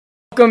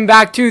Welcome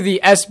back to the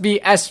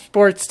SBS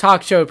Sports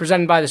Talk Show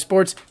presented by the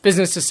Sports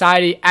Business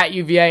Society at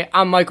UVA.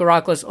 I'm Michael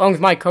Rockles, along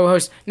with my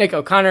co-host, Nick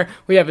O'Connor.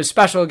 We have a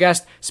special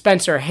guest,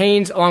 Spencer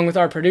Haynes, along with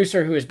our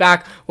producer who is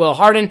back, Will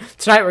Harden.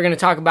 Tonight we're going to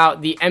talk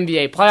about the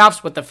NBA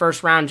playoffs with the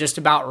first round just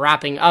about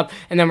wrapping up,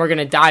 and then we're going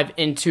to dive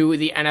into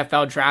the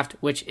NFL draft,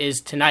 which is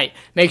tonight.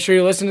 Make sure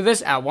you listen to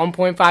this at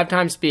 1.5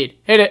 times speed.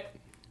 Hit it.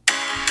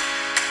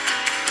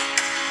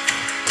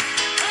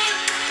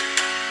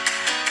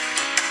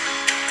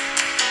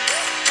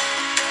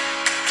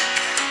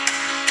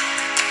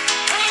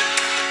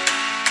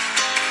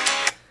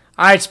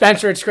 All right,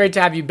 Spencer, it's great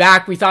to have you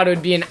back. We thought it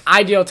would be an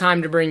ideal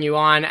time to bring you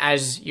on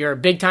as you're a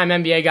big-time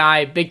NBA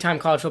guy, big-time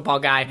college football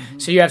guy,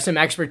 so you have some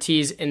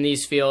expertise in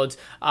these fields.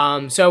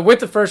 So with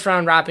the first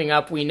round wrapping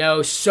up, we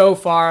know so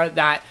far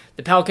that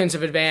the Pelicans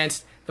have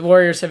advanced, the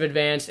Warriors have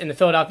advanced, and the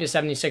Philadelphia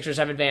 76ers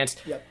have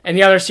advanced. Yep. And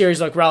the other series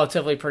look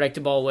relatively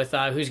predictable with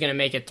who's going to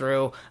make it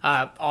through.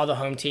 All the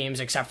home teams,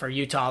 except for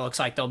Utah, looks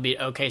like they'll beat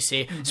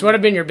OKC. Mm-hmm. So what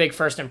have been your big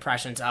first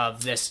impressions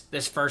of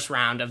this first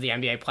round of the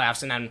NBA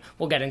playoffs? And then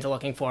we'll get into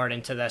looking forward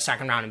into the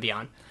second round and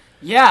beyond.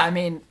 Yeah, I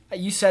mean,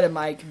 you said it,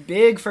 Mike.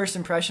 Big first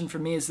impression for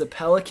me is the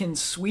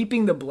Pelicans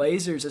sweeping the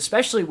Blazers,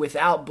 especially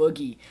without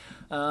Boogie.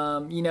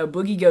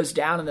 Boogie goes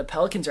down and the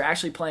Pelicans are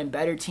actually playing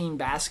better team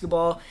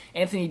basketball.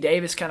 Anthony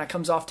Davis kind of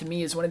comes off to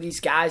me as one of these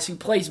guys who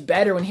plays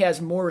better when he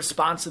has more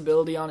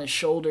responsibility on his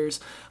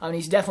shoulders.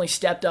 He's definitely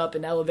stepped up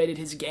and elevated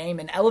his game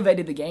and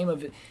elevated the game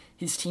of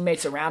his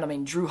teammates around. I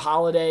mean, Drew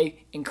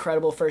Holiday,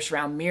 incredible first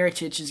round.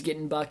 Mirotic is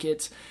getting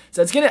buckets.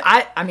 So it's going to,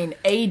 AD,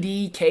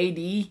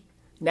 KD,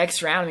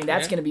 next round,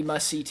 that's going to be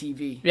must-see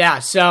TV. Yeah,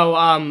 so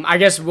I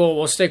guess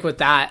we'll stick with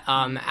that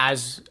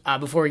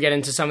before we get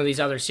into some of these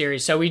other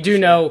series. So we do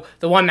know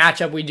the one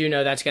matchup we do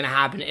know that's going to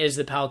happen is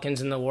the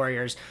Pelicans and the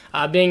Warriors.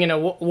 Being a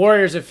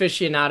Warriors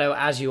aficionado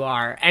as you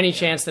are, any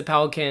chance the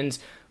Pelicans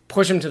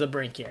push them to the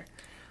brink here?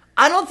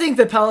 I don't think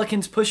the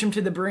Pelicans push them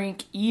to the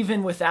brink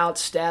even without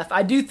Steph.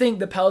 I do think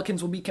the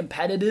Pelicans will be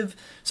competitive,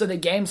 so the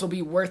games will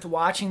be worth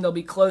watching. They'll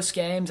be close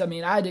games. I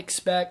mean, I'd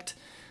expect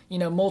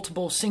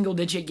multiple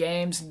single-digit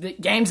games,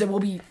 games that will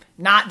be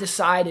not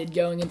decided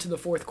going into the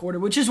fourth quarter,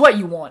 which is what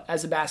you want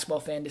as a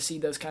basketball fan, to see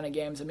those kind of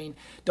games. I mean,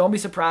 don't be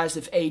surprised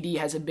if AD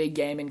has a big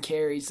game and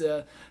carries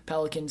the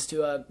Pelicans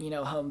to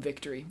a home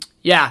victory.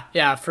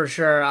 Yeah, for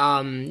sure.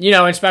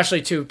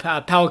 Especially to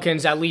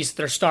Pelicans, at least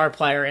their star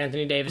player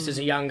Anthony Davis is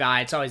a young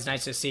guy. It's always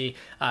nice to see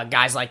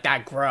guys like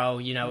that grow,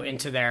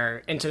 into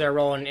their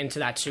role and into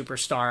that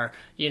superstar,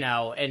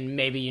 and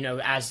maybe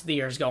as the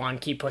years go on,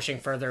 keep pushing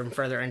further and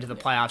further into the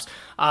playoffs.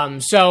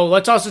 So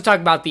let's also talk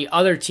about the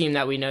other team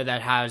that we know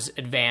that has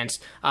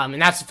advanced,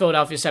 and that's the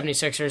Philadelphia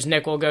 76ers.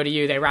 Nick, we'll go to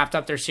you. They wrapped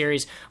up their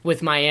series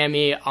with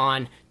Miami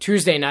on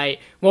Tuesday night.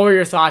 What were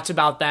your thoughts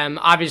about them?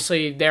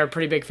 Obviously, they're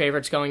pretty big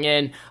favorites going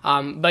in,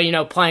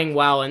 but playing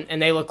well,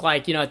 and they look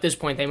like at this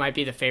point they might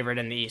be the favorite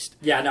in the East.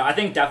 Yeah, no, I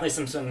think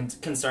definitely some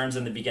concerns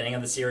in the beginning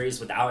of the series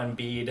without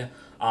Embiid.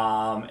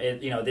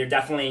 They're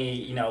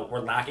definitely,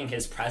 we're lacking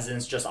his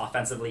presence just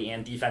offensively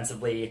and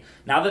defensively.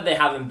 Now that they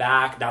have him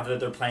back, now that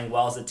they're playing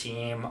well as a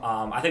team,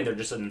 I think they're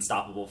just an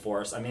unstoppable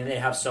force. I mean, they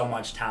have so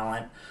much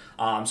talent,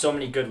 so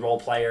many good role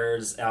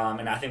players,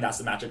 and I think that's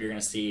the matchup you're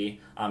going to see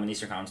in the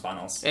Eastern Conference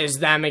Finals. Is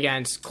them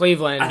against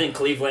Cleveland. I think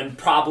Cleveland,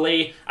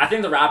 probably. I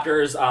think the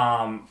Raptors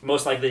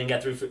most likely can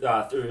get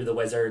through the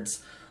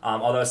Wizards.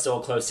 Although it's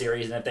still a close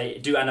series, and if they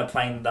do end up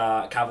playing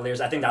the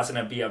Cavaliers, I think that's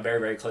going to be a very,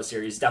 very close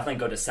series. Definitely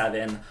go to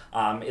 7,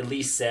 at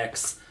least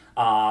 6.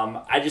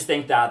 I just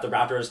think that the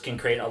Raptors can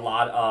create a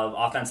lot of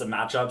offensive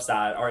matchups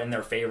that are in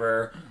their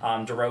favor.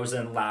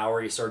 DeRozan,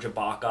 Lowry, Serge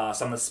Ibaka,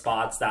 some of the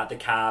spots that the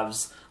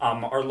Cavs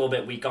are a little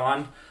bit weak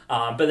on.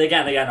 But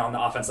again, on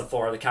the offensive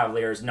floor, the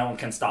Cavaliers, no one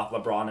can stop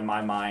LeBron in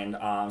my mind.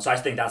 So I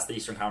think that's the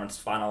Eastern Conference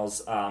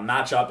Finals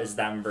matchup is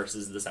them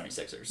versus the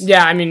 76ers.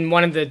 Yeah, I mean,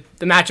 one of the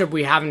matchup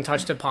we haven't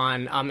touched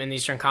upon in the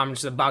Eastern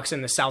Conference, the Bucks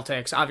and the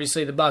Celtics.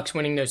 Obviously, the Bucks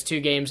winning those 2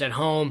 games at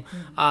home,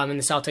 and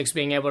the Celtics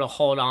being able to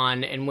hold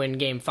on and win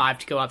Game 5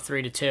 to go up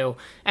 3-2.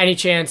 Any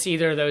chance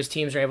either of those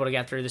teams are able to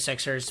get through the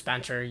Sixers?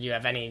 Spencer, you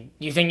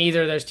think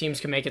either of those teams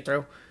can make it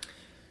through?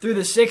 Through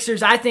the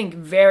Sixers, I think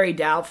very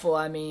doubtful.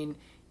 I mean,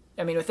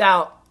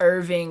 without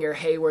Irving or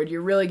Hayward,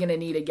 you're really going to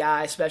need a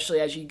guy,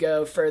 especially as you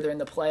go further in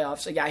the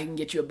playoffs, a guy who can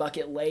get you a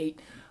bucket late.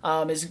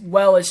 As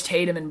well as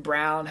Tatum and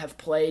Brown have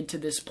played to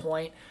this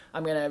point,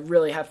 I'm going to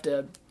really have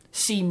to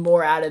see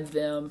more out of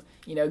them,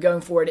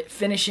 going forward,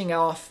 finishing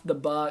off the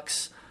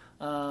Bucks.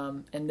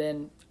 And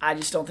then I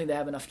just don't think they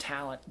have enough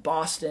talent.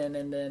 Boston,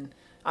 and then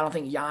I don't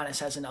think Giannis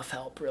has enough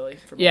help, really.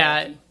 For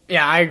Milwaukee.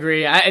 Yeah, I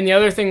agree. And the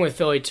other thing with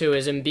Philly, too,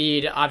 is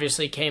Embiid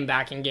obviously came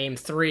back in Game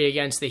 3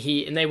 against the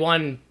Heat, and they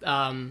won,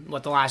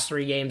 the last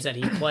 3 games that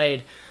he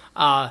played.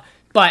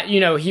 But,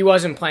 he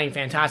wasn't playing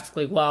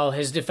fantastically well.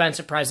 His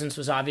defensive presence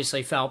was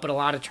obviously felt, but a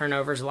lot of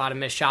turnovers, a lot of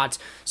missed shots.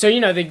 So,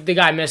 the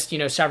guy missed,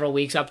 several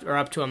weeks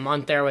up to a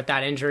month there with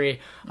that injury.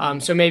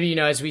 So maybe,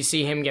 as we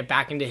see him get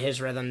back into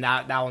his rhythm,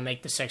 that will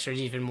make the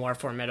Sixers even more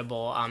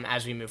formidable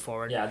as we move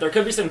forward. Yeah, there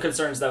could be some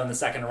concerns, though, in the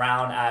second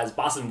round, as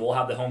Boston will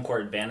have the home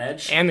court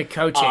advantage. And the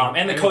coaching.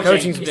 The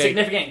coaching,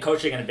 significant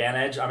coaching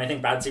advantage. I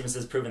think Brad Stevens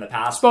has proven in the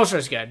past.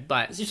 Spoelstra's good,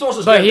 but he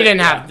didn't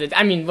have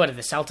what did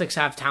the Celtics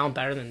have talent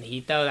better than the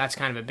Heat, though? That's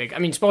kind of a big...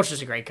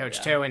 Spoelstra's a great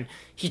coach, too, and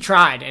he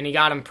tried, and he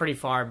got him pretty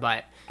far,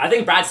 but... I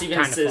think Brad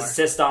Stevens'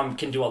 system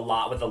can do a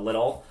lot with a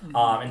little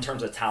in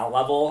terms of talent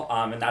level,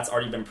 and that's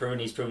already been proven.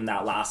 He's proven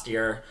that last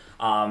year.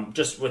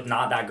 Just with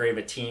not that great of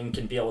a team,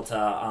 can be able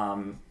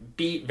to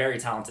beat very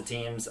talented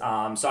teams.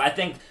 So I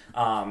think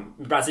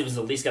Brad Stevens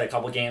will at least get a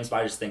couple games, but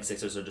I just think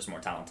Sixers are just more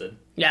talented.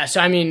 Yeah,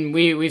 so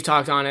we've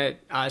talked on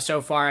it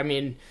so far.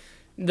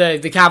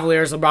 The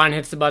Cavaliers, LeBron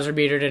hits the buzzer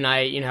beater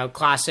tonight,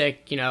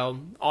 classic,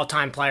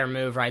 all-time player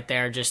move right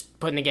there, just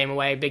putting the game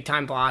away,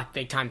 big-time block,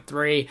 big-time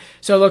three.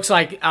 So it looks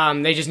like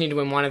they just need to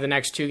win one of the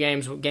next two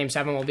games. Game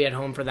 7 will be at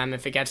home for them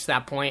if it gets to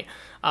that point.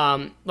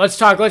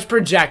 Let's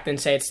project and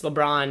say it's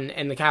LeBron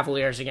and the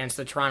Cavaliers against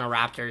the Toronto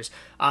Raptors.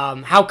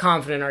 How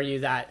confident are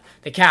you that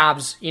the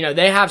Cavs,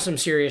 they have some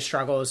serious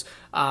struggles,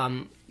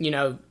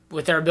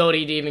 with their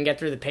ability to even get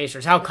through the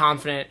Pacers? How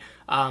confident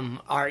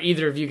are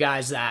either of you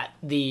guys that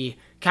the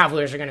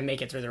Cavaliers are going to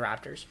make it through the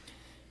Raptors?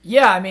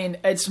 Yeah,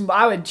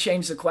 I would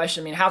change the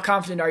question. How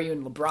confident are you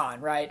in LeBron,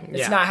 right?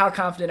 It's not how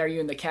confident are you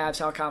in the Cavs,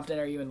 how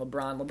confident are you in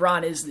LeBron.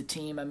 LeBron is the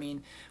team.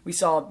 We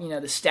saw,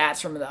 the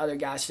stats from the other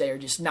guys today are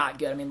just not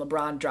good.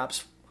 LeBron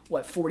drops,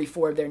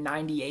 44 of their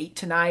 98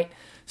 tonight.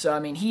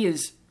 So, he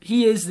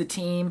is the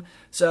team.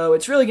 So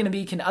it's really going to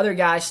be, can other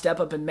guys step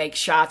up and make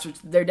shots, which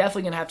they're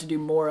definitely going to have to do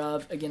more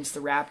of against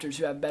the Raptors,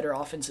 who have better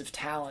offensive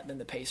talent than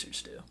the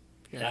Pacers do.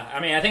 Yeah,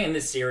 I think in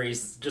this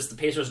series, just the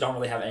Pacers don't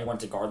really have anyone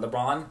to guard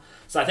LeBron.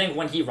 So I think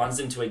when he runs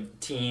into a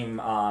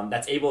team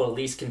that's able to at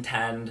least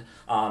contend,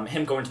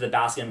 him going to the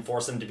basket and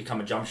force him to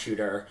become a jump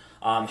shooter,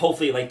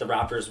 hopefully like the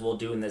Raptors will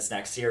do in this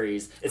next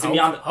series. It's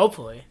beyond.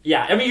 Hopefully.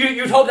 Yeah,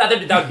 you'd hope that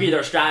would be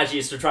their strategy,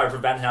 is to try to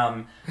prevent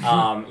him,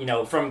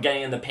 from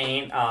getting in the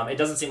paint. It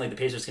doesn't seem like the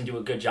Pacers can do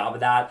a good job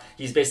of that.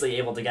 He's basically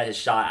able to get his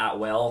shot at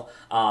will.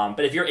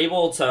 But if you're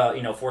able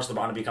to, force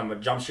LeBron to become a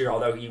jump shooter,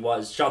 although he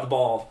shot the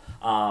ball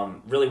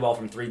really well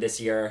from 3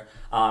 this year,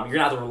 you're going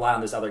to have to rely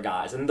on those other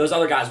guys. And those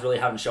other guys really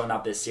haven't shown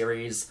up this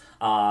series.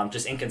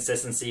 Just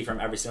inconsistency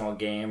from every single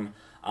game.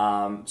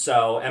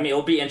 So,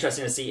 it'll be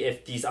interesting to see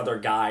if these other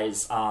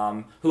guys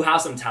who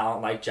have some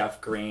talent, like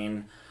Jeff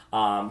Green,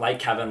 like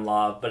Kevin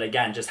Love, but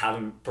again, just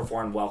haven't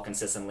performed well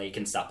consistently,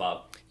 can step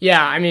up.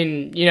 Yeah,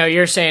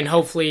 you're saying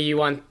hopefully you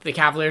want the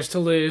Cavaliers to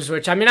lose,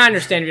 which, I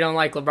understand if you don't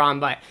like LeBron,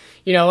 but,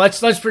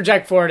 let's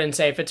project forward and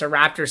say if it's a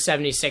Raptors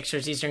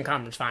 76ers Eastern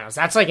Conference Finals,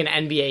 that's like an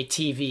NBA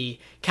TV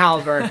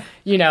caliber,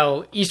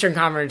 Eastern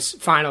Conference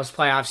Finals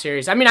playoff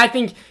series. I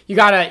think you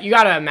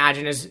gotta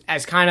imagine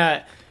as kind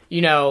of,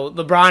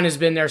 LeBron has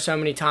been there so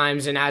many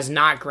times, and as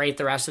not great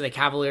the rest of the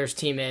Cavaliers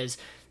team is,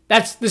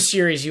 that's the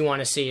series you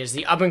want to see, is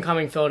the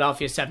up-and-coming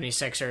Philadelphia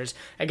 76ers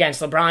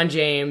against LeBron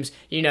James,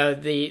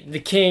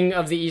 the king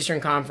of the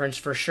Eastern Conference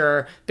for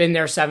sure, been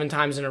there 7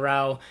 times in a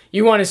row.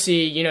 You want to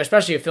see,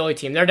 especially a Philly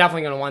team, they're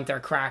definitely going to want their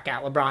crack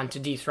at LeBron to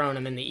dethrone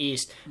him in the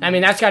East.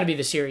 That's got to be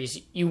the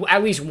series you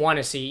at least want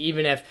to see,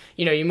 even if,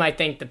 you might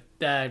think the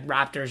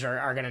Raptors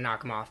are going to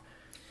knock them off.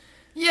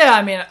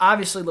 Yeah,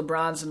 obviously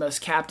LeBron's the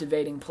most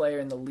captivating player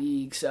in the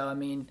league, so,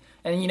 and,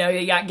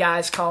 you got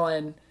guys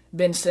calling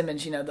Ben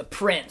Simmons, the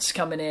Prince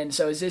coming in.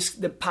 So is this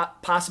the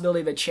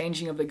possibility of a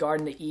changing of the guard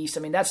in the East?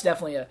 That's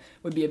definitely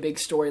would be a big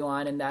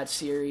storyline in that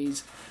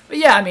series. But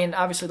yeah,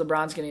 obviously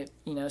LeBron's going to,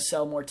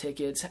 sell more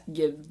tickets,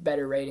 give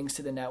better ratings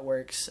to the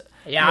networks.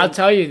 Yeah, I'll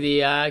tell you, the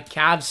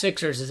Cavs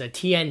Sixers is a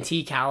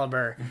TNT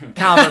caliber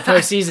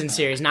postseason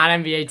series, not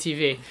NBA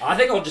TV. I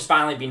think it'll just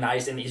finally be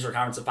nice in the Eastern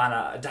Conference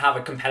to have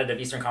a competitive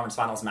Eastern Conference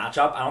Finals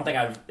matchup. I don't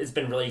think it's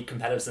been really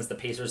competitive since the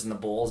Pacers and the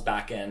Bulls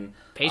back in...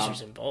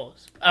 Pacers and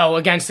Bulls? Oh,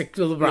 against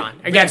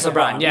LeBron. Against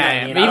LeBron,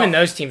 yeah. But even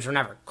those teams were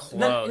never close.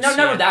 No,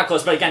 never that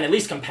close, but again, at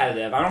least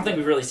competitive. I don't think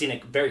we've really seen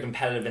it very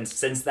competitive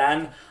since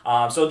then.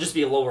 So it'll just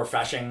be a little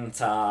refreshing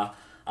to...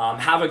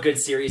 have a good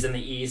series in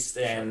the East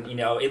and,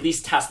 at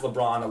least test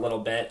LeBron a little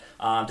bit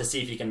to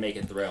see if he can make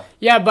it through.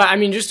 Yeah, but,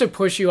 just to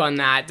push you on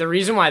that, the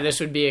reason why this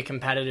would be a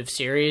competitive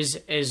series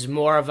is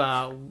more of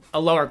a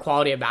lower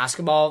quality of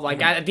basketball.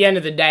 At the end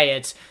of the day,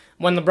 it's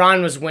when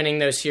LeBron was winning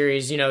those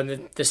series,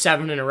 the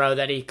 7 in a row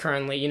that he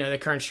currently, the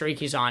current streak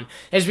he's on,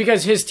 is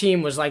because his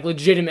team was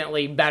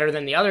legitimately better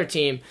than the other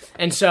team.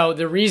 And so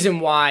the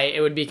reason why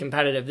it would be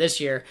competitive this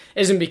year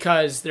isn't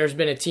because there's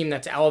been a team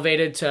that's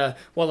elevated to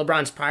what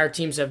LeBron's prior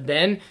teams have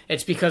been.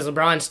 It's because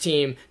LeBron's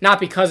team,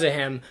 not because of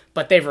him,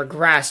 but they've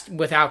regressed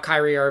without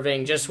Kyrie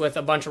Irving, just with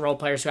a bunch of role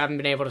players who haven't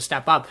been able to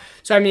step up.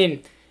 So,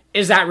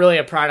 is that really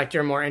a product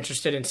you're more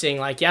interested in seeing?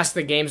 Like, yes,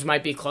 the games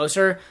might be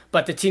closer,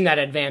 but the team that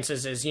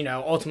advances is,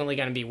 ultimately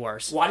going to be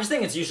worse. Well, I just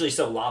think it's usually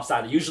so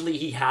lopsided. Usually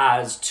he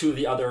has two of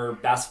the other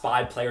best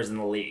 5 players in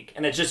the league.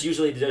 And it's just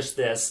usually just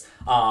this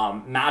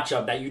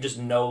matchup that you just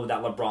know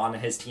that LeBron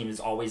and his team is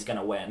always going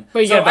to win. But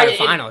you get better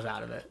finals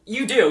out of it.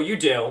 You do.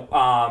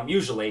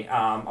 Usually.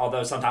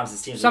 Although sometimes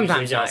his teams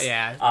are just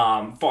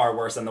far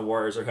worse than the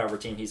Warriors or whoever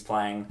team he's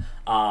playing.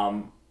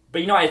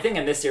 But, I think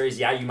in this series,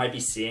 you might be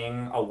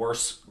seeing a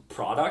worse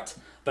product,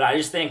 but I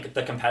just think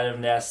the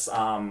competitiveness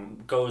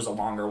goes a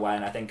longer way,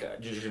 and I think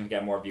you're just going to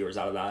get more viewers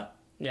out of that.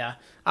 Yeah.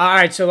 All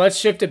right, so let's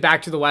shift it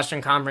back to the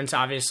Western Conference.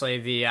 Obviously,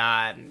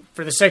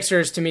 for the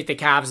Sixers to meet the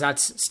Cavs,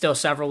 that's still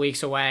several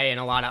weeks away and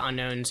a lot of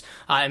unknowns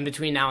in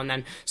between now and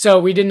then. So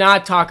we did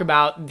not talk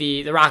about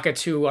the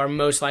Rockets, who are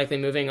most likely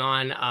moving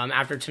on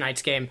after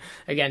tonight's game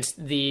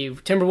against the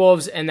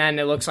Timberwolves, and then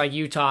it looks like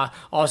Utah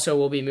also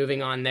will be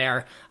moving on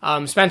there.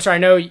 Spencer, I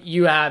know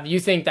you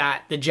think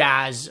that the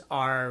Jazz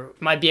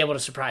might be able to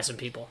surprise some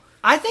people.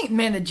 I think,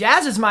 the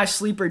Jazz is my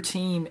sleeper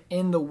team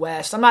in the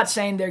West. I'm not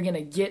saying they're going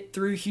to get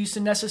through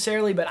Houston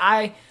necessarily, but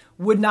I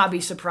would not be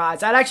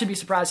surprised. I'd actually be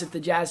surprised if the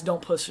Jazz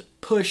don't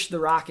push the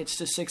Rockets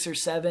to 6 or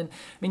 7.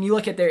 You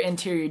look at their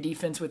interior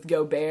defense with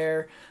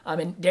Gobert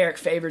and Derek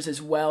Favors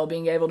as well,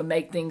 being able to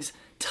make things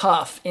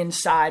tough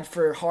inside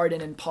for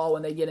Harden and Paul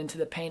when they get into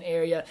the paint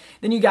area.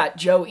 Then you got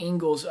Joe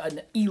Ingles,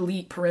 an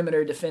elite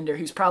perimeter defender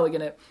who's probably going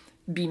to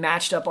be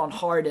matched up on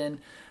Harden.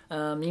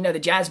 The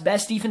Jazz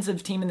best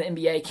defensive team in the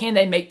NBA. Can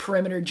they make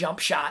perimeter jump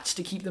shots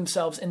to keep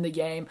themselves in the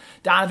game?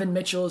 Donovan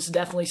Mitchell has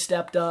definitely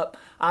stepped up.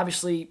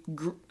 Obviously,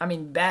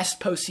 best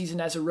postseason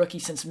as a rookie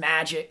since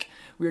Magic.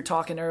 We were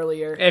talking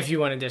earlier. If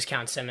you want to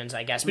discount Simmons,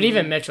 I guess. But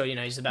even Mitchell,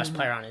 he's the best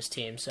player on his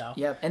team. So.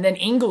 Yep. And then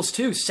Ingles,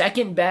 too.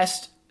 Second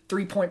best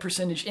three-point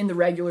percentage in the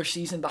regular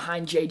season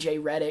behind J.J.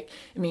 Redick.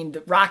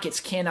 The Rockets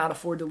cannot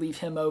afford to leave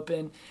him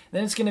open.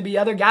 Then it's going to be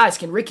other guys.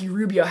 Can Ricky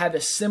Rubio have a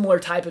similar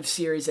type of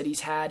series that he's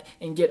had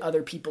and get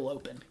other people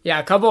open? Yeah,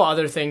 a couple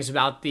other things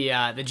about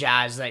the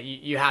Jazz that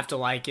you have to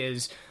like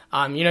is,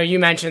 you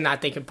mentioned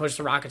that they could push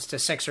the Rockets to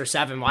 6 or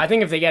 7. Well, I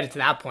think if they get it to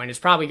that point, it's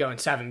probably going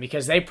 7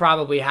 because they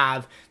probably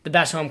have the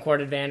best home court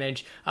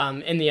advantage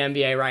in the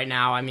NBA right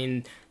now.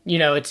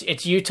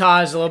 It's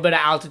Utah's a little bit of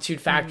altitude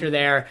factor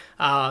there,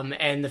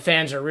 and the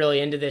fans are really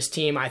into this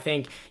team. I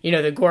think,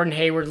 the Gordon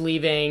Hayward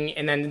leaving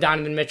and then the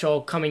Donovan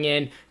Mitchell coming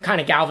in kind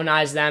of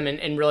galvanized them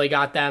and really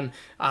got them,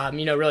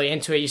 really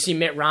into it. You see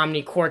Mitt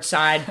Romney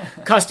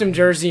courtside, custom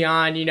jersey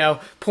on,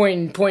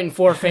 pointing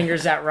 4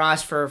 fingers at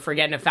Russ for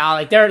getting a foul.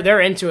 Like they're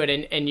into it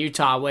in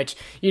Utah, which,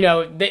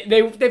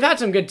 they've had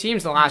some good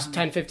teams the last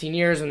 10, 15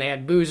 years, and they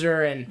had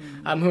Boozer and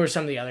who are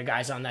some of the other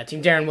guys on that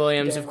team? Darren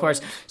Williams, of course.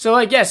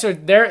 So so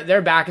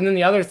they're back. And then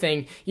the other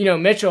thing,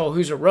 Mitchell,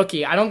 who's a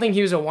rookie, I don't think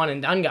he was a one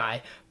and done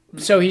guy.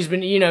 So he's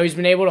been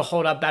able to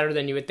hold up better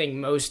than you would think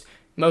most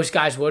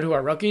guys would who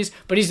are rookies,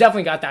 but he's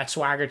definitely got that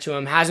swagger to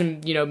him.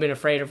 Hasn't, been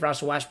afraid of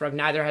Russell Westbrook.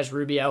 Neither has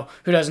Rubio,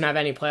 who doesn't have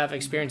any playoff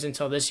experience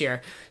until this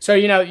year. So,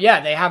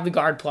 they have the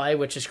guard play,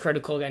 which is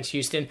critical against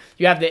Houston.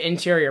 You have the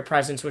interior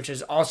presence, which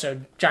is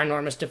also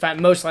ginormous.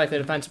 Most likely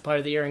defensive player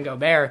of the year in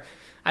Gobert.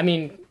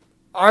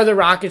 Are the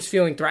Rockets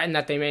feeling threatened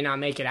that they may not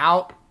make it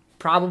out?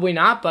 Probably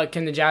not, but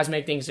can the Jazz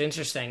make things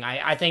interesting?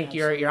 I think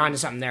you're onto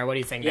something there. What do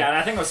you think? Yeah, and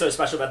I think what's so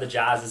special about the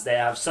Jazz is they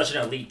have such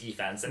an elite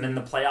defense. And in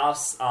the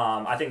playoffs,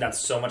 I think that's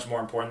so much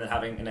more important than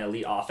having an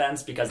elite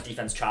offense because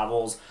defense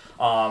travels.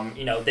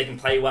 They can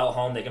play well at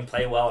home, they can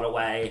play well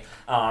away.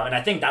 And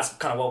I think that's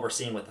kind of what we're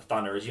seeing with the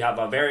Thunder is you have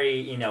a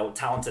very,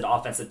 talented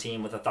offensive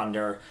team with the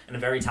Thunder and a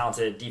very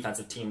talented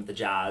defensive team with the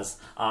Jazz.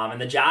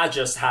 And the Jazz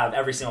just have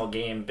every single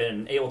game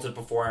been able to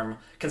perform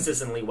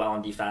consistently well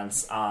on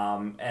defense.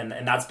 And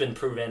that's been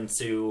proven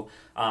to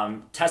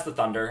test the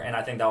Thunder, and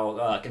I think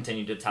they'll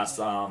continue to test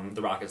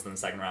the Rockets in the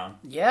second round.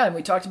 Yeah, and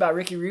we talked about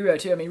Ricky Rubio,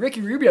 too.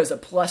 Ricky Rubio is a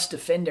plus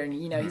defender, and,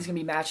 he's going to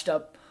be matched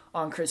up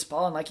on Chris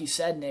Paul. And like you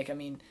said, Nick,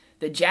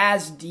 the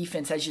Jazz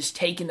defense has just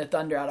taken the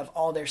Thunder out of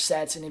all their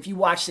sets. And if you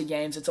watch the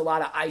games, it's a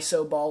lot of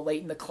ISO ball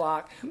late in the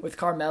clock with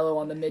Carmelo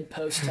on the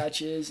mid-post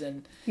touches.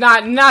 And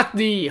Not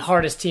the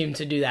hardest team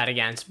to do that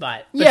against,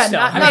 but yeah,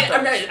 still.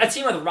 A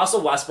team with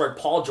Russell Westbrook,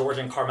 Paul George,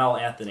 and Carmelo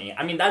Anthony.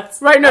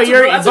 That's right. No,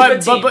 that's a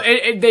good team. But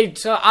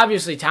they're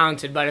obviously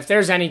talented. But if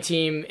there's any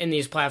team in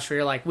these playoffs where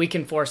you're like, we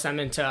can force them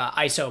into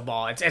ISO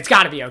ball, it's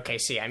got to be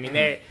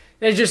OKC.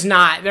 They're just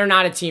not. They're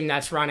not a team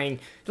that's running.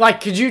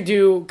 Like, could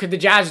the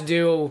Jazz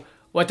do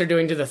what they're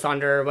doing to the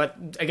Thunder,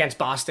 against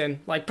Boston,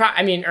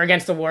 or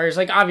against the Warriors?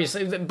 Like,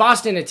 obviously,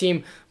 Boston, a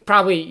team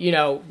probably,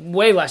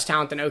 way less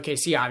talent than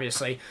OKC,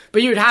 obviously.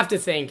 But you would have to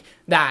think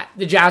that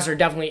the Jazz are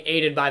definitely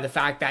aided by the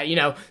fact that,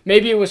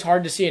 maybe it was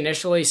hard to see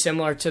initially,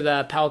 similar to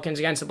the Pelicans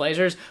against the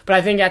Blazers. But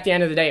I think at the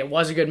end of the day, it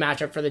was a good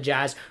matchup for the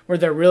Jazz, where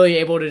they're really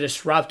able to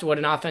disrupt what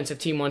an offensive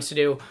team wants to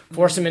do,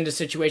 force them into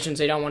situations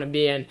they don't want to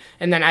be in.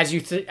 And then as you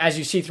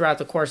see throughout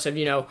the course of,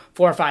 4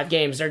 or 5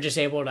 games, they're just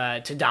able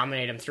to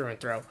dominate them through and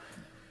through.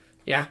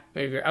 Yeah,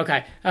 maybe.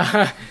 Okay.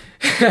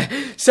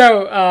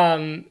 So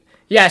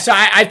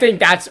I think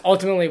that's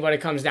ultimately what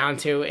it comes down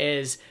to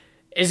is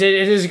it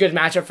is a good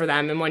matchup for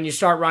them. And when you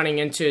start running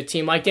into a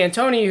team like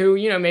D'Antoni, who,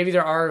 maybe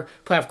there are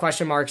playoff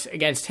question marks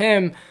against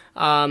him,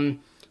 are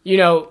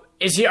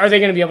they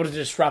going to be able to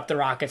disrupt the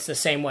Rockets the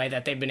same way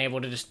that they've been able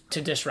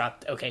to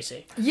disrupt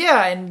OKC?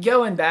 Yeah, and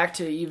going back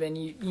to even,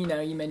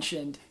 you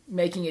mentioned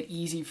making it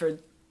easy for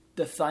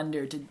the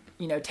Thunder to,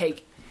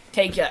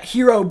 take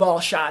hero ball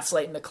shots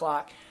late in the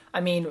clock.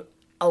 I mean,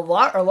 a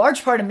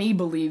large part of me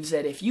believes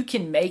that if you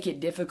can make it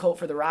difficult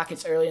for the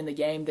Rockets early in the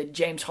game, that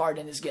James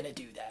Harden is going to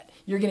do that.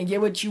 You're going to get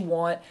what you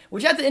want,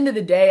 which at the end of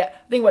the day, I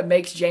think what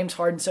makes James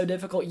Harden so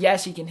difficult,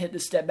 yes, he can hit the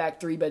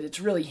step-back three, but it's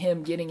really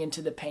him getting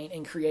into the paint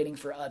and creating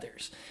for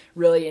others,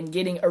 really, and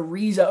getting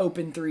Ariza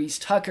open threes,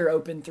 Tucker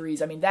open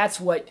threes. I mean, that's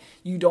what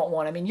you don't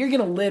want. I mean, you're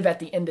going to live at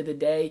the end of the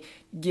day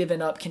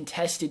giving up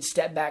contested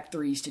step-back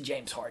threes to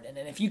James Harden,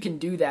 and if you can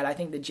do that, I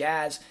think the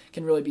Jazz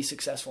can really be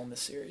successful in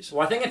this series.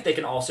 Well, I think if they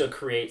can also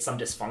create some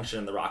dysfunction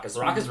in the Rockets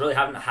really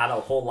haven't had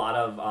a whole lot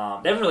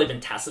of they haven't really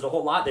been tested a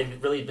whole lot.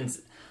 They've really been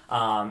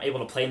able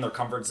to play in their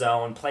comfort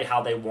zone, play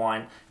how they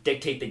want,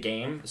 dictate the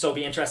game. So it'll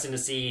be interesting to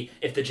see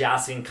if the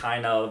Jazz can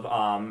kind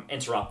of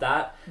interrupt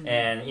that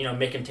and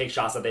make them take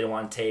shots that they don't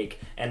want to take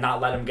and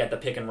not let them get the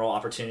pick and roll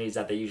opportunities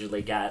that they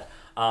usually get.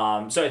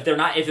 So if they're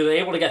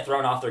able to get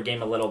thrown off their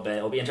game a little bit,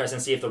 it'll be interesting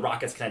to see if the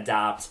Rockets can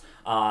adapt.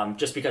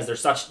 Just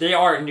because they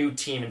are a new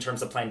team in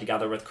terms of playing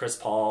together with Chris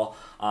Paul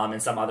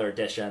and some other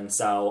additions.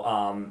 So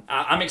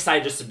I'm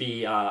excited just to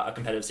be a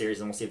competitive series,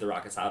 and we'll see if the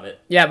Rockets have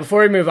it. Yeah,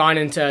 before we move on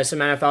into some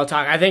NFL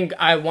talk, I think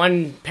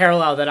one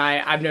parallel that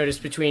I've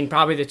noticed between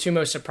probably the two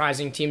most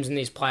surprising teams in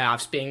these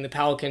playoffs being the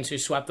Pelicans, who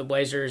swept the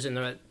Blazers, and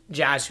the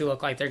Jazz, who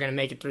look like they're going to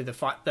make it through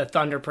the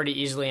Thunder pretty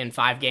easily in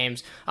 5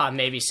 games,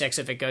 maybe 6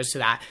 if it goes to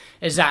that,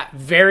 is that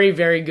very,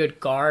 very good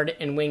guard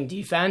and wing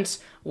defense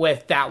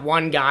with that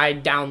one guy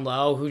down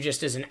low who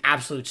just is an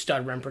absolute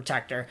stud rim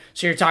protector.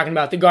 So you're talking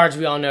about the guards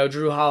we all know,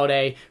 Drew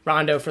Holiday,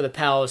 Rondo for the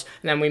Pels,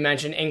 and then we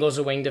mentioned Ingles,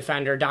 a wing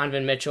defender,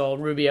 Donovan Mitchell,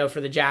 Rubio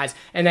for the Jazz,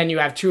 and then you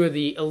have 2 of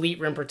the elite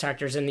rim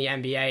protectors in the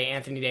NBA,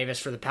 Anthony Davis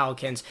for the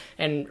Pelicans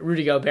and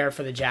Rudy Gobert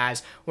for the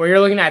Jazz, where you're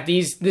looking at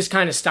this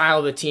kind of style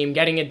of a team,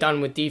 getting it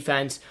done with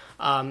defense,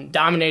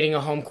 dominating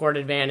a home court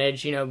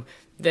advantage,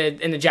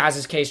 in the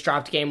Jazz's case,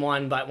 dropped game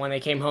 1, but when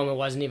they came home, it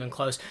wasn't even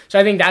close. So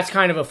I think that's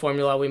kind of a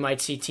formula we might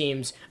see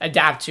teams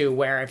adapt to,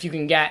 where if you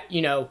can get,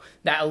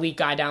 that elite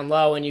guy down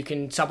low and you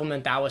can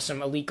supplement that with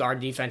some elite guard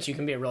defense, you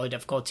can be a really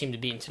difficult team to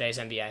beat in today's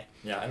NBA.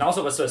 Yeah, and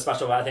also what's so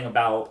special, I think,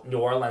 about New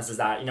Orleans is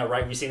that,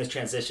 we've seen this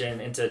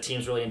transition into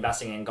teams really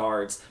investing in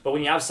guards. But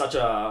when you have such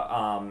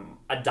a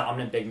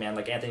dominant big man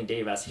like Anthony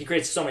Davis, he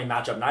creates so many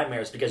matchup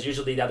nightmares because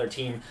usually the other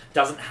team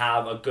doesn't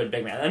have a good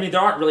big man. I mean,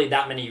 there aren't really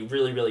that many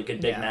really, really good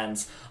big men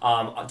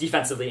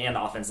defensively and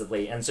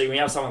offensively. And so when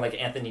you have someone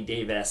like Anthony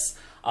Davis,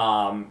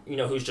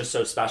 who's just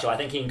so special, I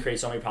think he can create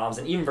so many problems,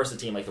 and even versus a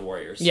team like the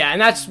Warriors. Yeah,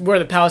 and that's where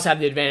the Pels have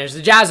the advantage.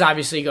 The Jazz,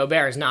 obviously,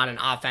 Gobert is not an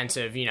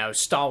offensive,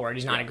 stalwart.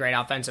 He's not a great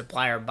offensive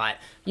player, but,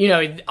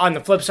 on the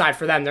flip side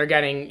for them, they're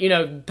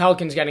getting,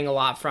 Pelicans getting a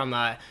lot from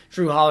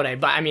Drew Holiday,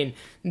 but, I mean,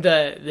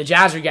 the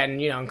Jazz are getting,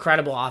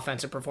 incredible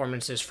offensive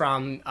performances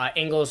from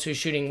Ingles, who's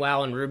shooting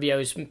well, and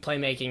Rubio's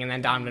playmaking, and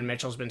then Donovan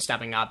Mitchell's been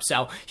stepping up.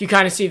 So you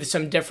kind of see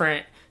some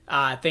different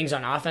things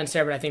on offense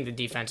there, but I think the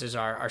defenses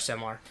are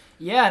similar.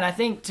 Yeah, and I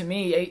think, to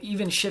me,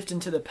 even shifting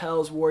to the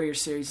Pels-Warriors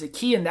series, the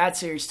key in that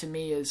series to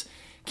me is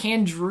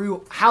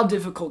how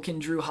difficult can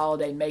Drew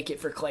Holiday make it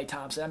for Klay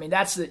Thompson? I mean,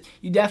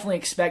 you definitely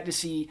expect to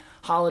see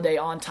Holiday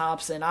on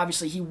Thompson.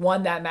 Obviously, he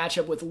won that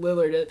matchup with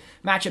Lillard,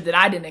 a matchup that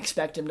I didn't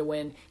expect him to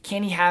win.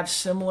 Can he have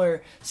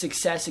similar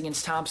success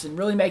against Thompson,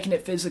 really making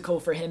it physical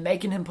for him,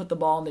 making him put the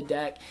ball on the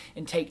deck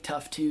and take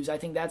tough twos? I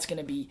think that's going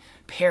to be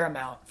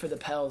paramount for the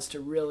Pels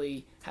to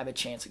really have a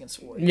chance against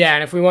the Warriors. Yeah,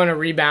 and if we want to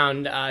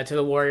rebound to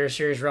the Warriors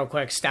series real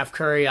quick, Steph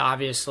Curry,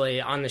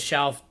 obviously, on the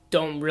shelf.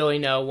 Don't really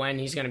know when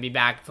he's going to be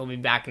back. If he'll be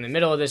back in the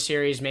middle of the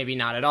series, maybe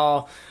not at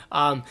all.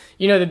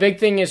 The big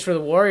thing is for the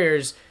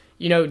Warriors,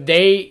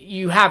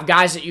 you have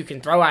guys that you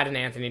can throw at an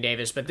Anthony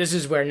Davis, but this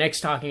is where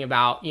Nick's talking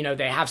about,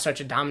 they have such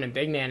a dominant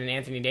big man in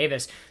Anthony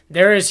Davis.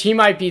 He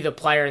might be the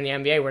player in the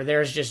NBA where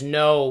there's just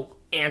no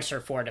answer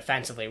for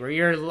defensively, where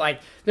you're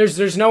like,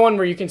 there's no one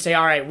where you can say,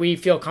 all right, we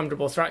feel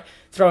comfortable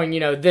throwing,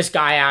 this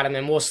guy at him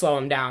and we'll slow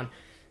him down.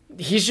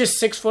 He's just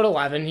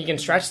 6'11". He can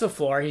stretch the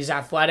floor. He's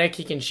athletic.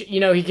 He can,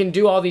 he can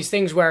do all these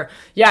things where,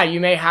 yeah, you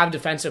may have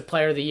Defensive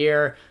Player of the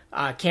Year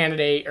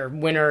candidate or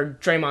winner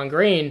Draymond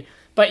Green,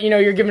 but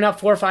you're giving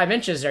up 4 or 5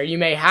 inches there. You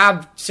may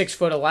have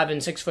 6'11",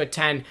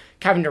 6'10"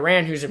 Kevin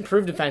Durant, who's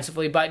improved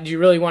defensively, but do you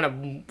really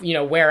want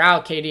to, wear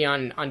out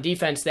KD on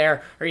defense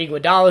there, or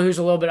Iguodala, who's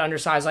a little bit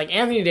undersized? Like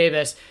Anthony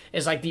Davis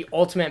is like the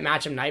ultimate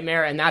matchup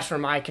nightmare, and that's where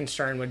my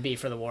concern would be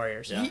for the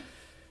Warriors. Yeah.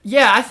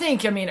 Yeah, I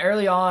think,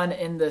 early on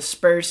in the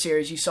Spurs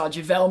series, you saw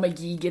JaVale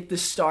McGee get the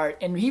start,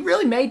 and he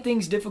really made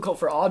things difficult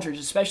for Aldridge,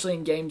 especially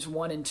in games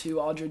 1 and 2.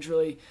 Aldridge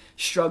really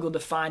struggled to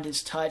find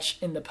his touch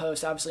in the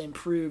post, obviously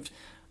improved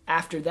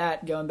after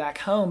that going back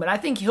home. And I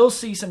think he'll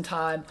see some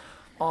time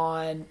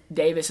on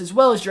Davis as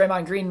well as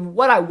Draymond Green.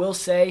 What I will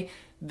say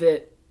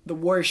that the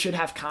Warriors should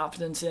have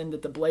confidence in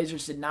that the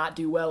Blazers did not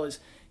do well is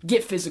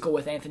get physical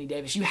with Anthony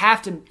Davis. You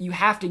have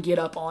to get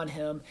up on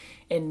him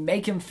and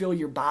make him feel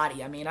your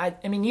body. I mean,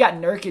 you got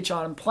Nurkic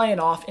on him playing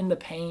off in the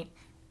paint.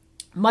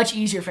 Much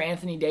easier for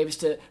Anthony Davis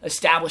to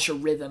establish a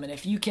rhythm. And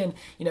if you can,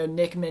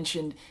 Nick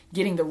mentioned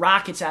getting the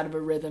Rockets out of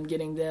a rhythm,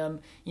 getting them,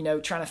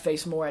 trying to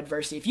face more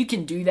adversity. If you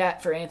can do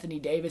that for Anthony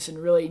Davis and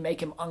really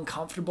make him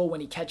uncomfortable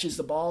when he catches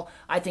the ball,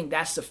 I think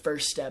that's the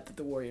first step that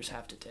the Warriors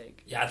have to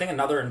take. Yeah, I think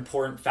another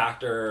important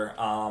factor,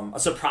 a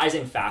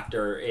surprising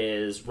factor,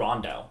 is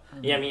Rondo.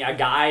 Mm-hmm. Yeah, I mean, a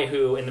guy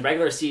who in the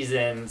regular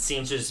season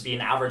seems to just be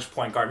an average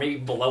point guard, maybe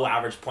below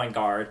average point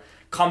guard.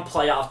 Come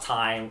playoff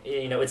time,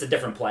 it's a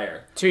different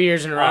player. 2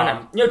 years in a row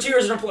now. 2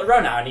 years in a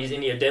row now, and he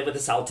did with the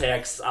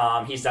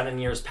Celtics. He's done it in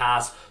years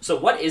past. So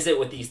what is it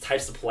with these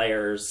types of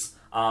players?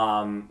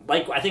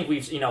 Like I think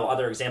we've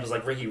other examples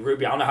like Ricky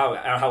Rubio. I don't know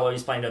how well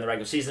he's playing during the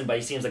regular season, but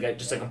he seems like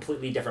just a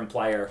completely different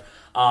player.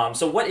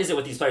 So what is it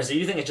with these players? Do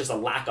you think it's just a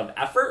lack of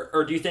effort,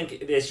 or do you think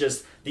it's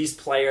just these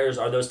players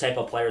are those type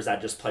of players that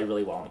just play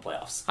really well in the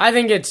playoffs? I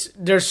think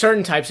there's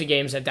certain types of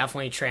games that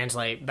definitely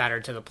translate better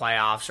to the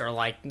playoffs, or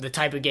like the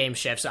type of game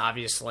shifts,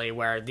 obviously,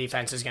 where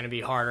defense is going to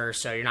be harder,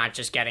 so you're not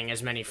just getting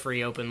as many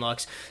free open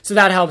looks. So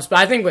that helps. But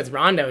I think with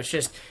Rondo, it's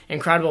just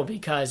incredible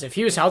because if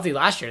he was healthy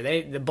last year,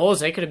 the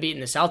Bulls, they could have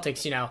beaten the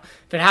Celtics.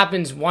 If it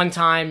happens one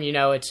time,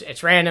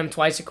 it's random,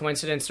 twice a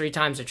coincidence, three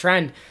times a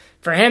trend.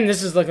 For him,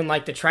 this is looking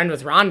like the trend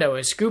with Rondo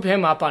is scoop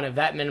him up on a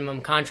vet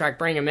minimum contract,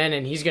 bring him in,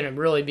 and he's going to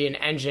really be an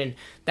engine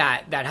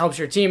that helps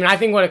your team. And I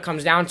think what it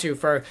comes down to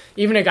for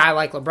even a guy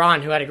like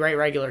LeBron, who had a great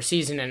regular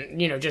season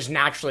and, just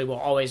naturally will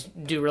always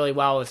do really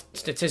well with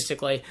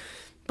statistically,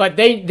 but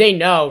they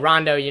know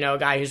Rondo, a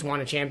guy who's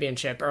won a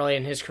championship early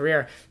in his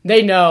career,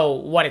 they know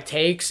what it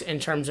takes in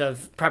terms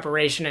of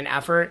preparation and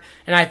effort.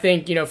 And I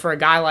think, for a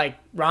guy like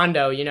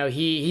Rondo,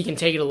 he can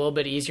take it a little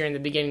bit easier in the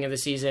beginning of the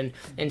season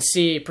and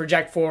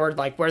project forward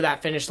like where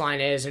that finish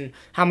line is and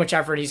how much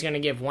effort he's going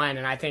to give when.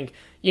 And I think,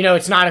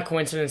 it's not a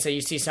coincidence that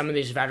you see some of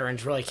these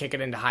veterans really kick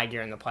it into high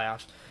gear in the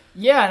playoffs.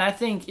 Yeah, and I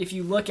think if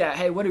you look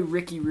at, what do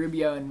Ricky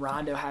Rubio and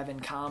Rondo have in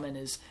common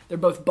is they're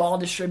both ball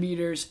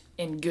distributors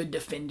and good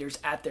defenders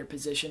at their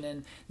position.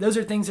 And those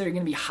are things that are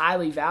going to be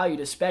highly valued,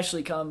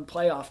 especially come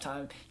playoff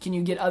time. Can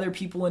you get other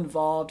people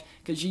involved?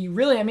 Because you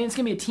really, it's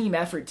going to be a team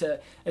effort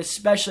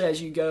especially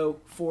as you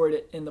go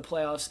forward in the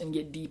playoffs and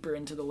get deeper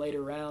into the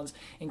later rounds.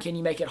 And can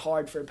you make it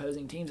hard for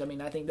opposing teams?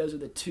 I think those are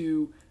the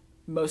two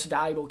most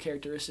valuable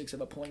characteristics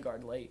of a point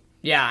guard late.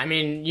 Yeah,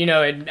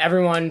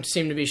 everyone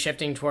seemed to be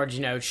shifting towards,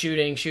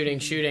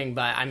 shooting.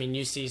 But,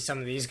 you see some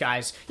of these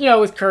guys,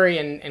 with Curry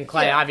and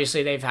Clay,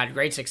 obviously they've had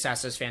great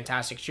success as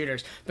fantastic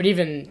shooters. But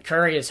even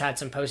Curry has had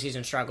some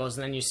postseason struggles.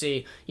 And then you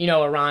see,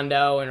 a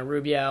Rondo and a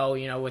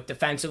Rubio, with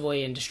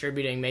defensively and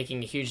distributing,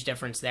 making a huge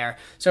difference there.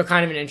 So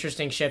kind of an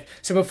interesting shift.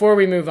 So before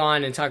we move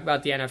on and talk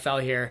about the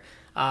NFL here,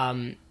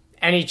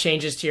 any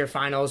changes to your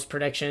finals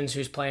predictions?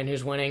 Who's playing,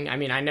 who's winning?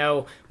 I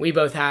know we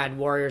both had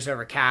Warriors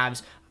over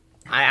Cavs.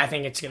 I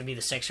think it's going to be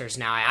the Sixers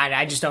now.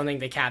 I just don't think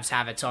the Cavs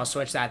have it, so I'll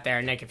switch that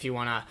there. Nick, if you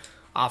want to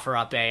offer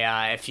up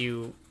a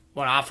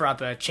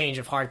change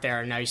of heart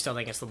there, no, you still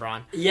think it's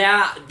LeBron?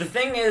 Yeah, the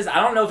thing is, I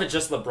don't know if it's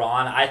just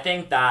LeBron. I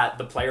think that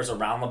the players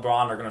around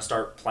LeBron are going to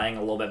start playing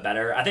a little bit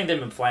better. I think they've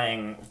been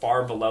playing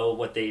far below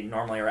what they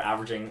normally are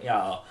averaging.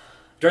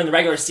 During the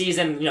regular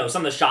season,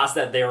 some of the shots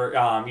that they were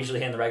usually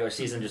hitting in the regular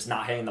season, just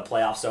not hitting the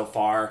playoffs so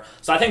far.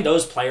 So I think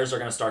those players are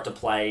going to start to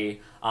play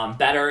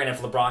better, and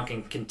if LeBron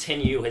can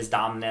continue his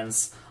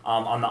dominance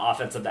on the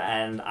offensive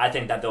end, I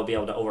think that they'll be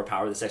able to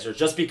overpower the Sixers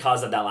just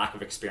because of that lack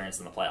of experience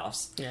in the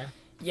playoffs.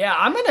 Yeah,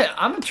 I'm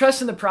gonna trust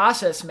in the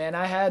process, man.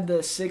 I had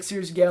the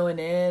Sixers going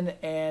in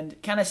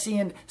and kind of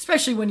seeing,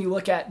 especially when you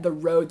look at the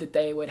road that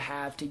they would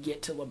have to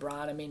get to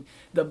LeBron.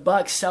 The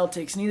Bucks,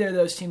 Celtics, neither of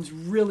those teams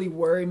really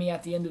worry me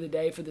at the end of the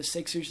day for the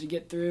Sixers to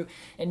get through.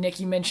 And Nick,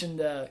 you mentioned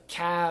the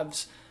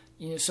Cavs,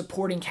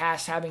 supporting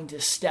cast having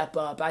to step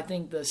up. I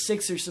think the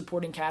Sixers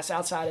supporting cast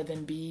outside of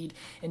Embiid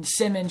and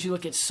Simmons, you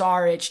look at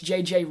Saric,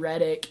 JJ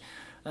Redick,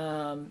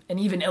 and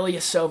even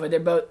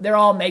Ilyasova, they're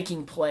all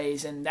making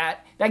plays, and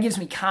that gives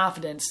me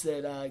confidence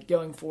that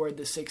going forward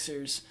the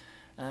Sixers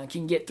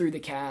can get through the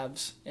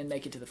Cavs and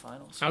make it to the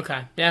finals.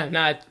 Okay, yeah,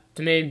 no,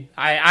 to me,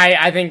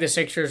 I think the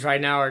Sixers right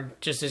now are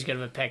just as good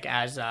of a pick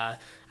as the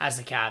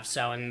Cavs.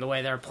 So, and the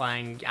way they're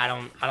playing, I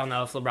don't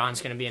know if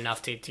LeBron's going to be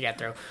enough to get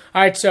through.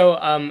 All right, so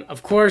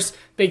of course,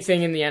 big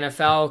thing in the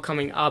NFL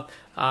coming up.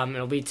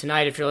 It'll be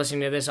tonight if you're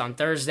listening to this on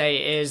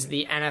Thursday, is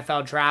the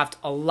NFL draft.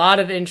 A lot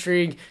of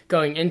intrigue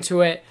going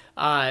into it.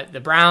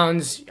 The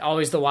Browns,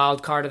 always the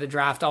wild card of the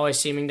draft, always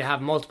seeming to have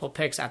multiple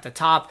picks at the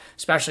top,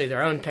 especially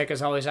their own pick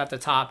is always at the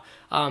top.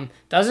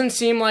 Doesn't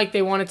seem like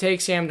they want to take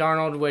Sam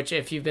Darnold, which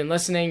if you've been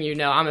listening,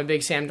 I'm a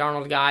big Sam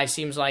Darnold guy.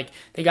 Seems like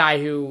the guy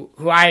who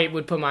I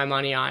would put my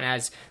money on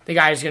as the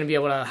guy who's going to be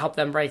able to help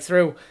them break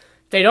through.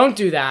 If they don't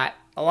do that,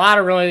 a lot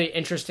of really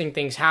interesting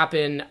things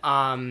happen.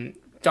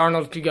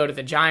 Darnold could go to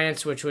the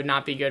Giants, which would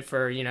not be good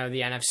for, the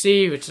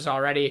NFC, which is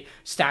already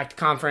stacked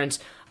conference.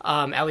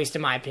 At least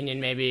in my opinion,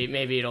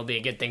 maybe it'll be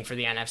a good thing for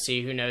the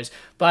NFC. Who knows?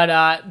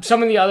 But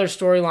some of the other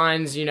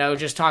storylines,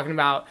 just talking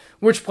about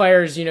which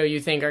players, you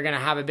think are going to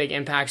have a big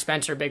impact.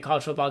 Spencer, big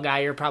college football guy,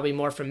 you're probably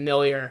more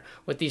familiar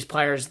with these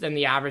players than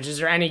the average. Is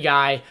there any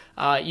guy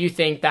you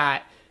think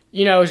that,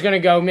 is going to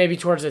go maybe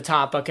towards the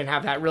top but can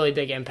have that really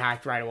big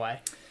impact right away?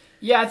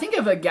 Yeah, I think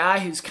of a guy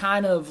who's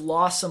kind of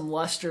lost some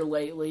luster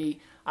lately.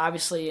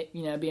 Obviously,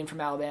 being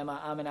from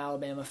Alabama, I'm an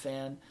Alabama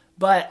fan.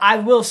 But I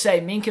will say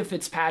Minkah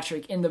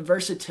Fitzpatrick, in the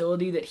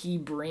versatility that he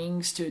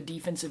brings to a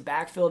defensive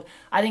backfield,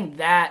 I think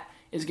that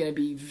is going to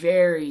be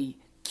very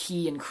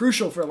key and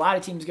crucial for a lot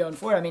of teams going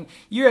forward. I mean,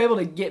 you're able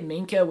to get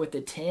Minkah with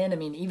the 10. I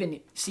mean, even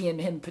seeing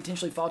him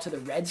potentially fall to the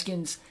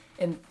Redskins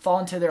and fall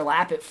into their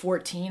lap at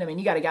 14. I mean,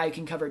 you got a guy who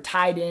can cover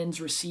tight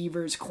ends,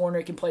 receivers,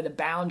 corner, can play the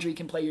boundary,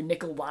 can play your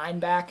nickel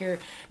linebacker. I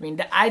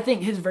mean, I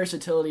think his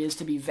versatility is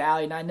to be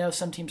valued. And I know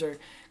some teams are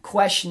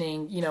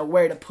questioning,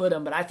 where to put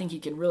him, but I think he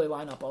can really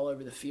line up all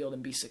over the field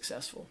and be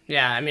successful.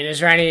 Yeah, I mean, is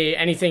there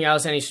anything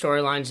else, any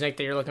storylines, Nick,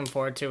 that you're looking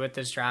forward to with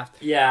this draft?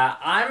 Yeah,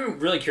 I'm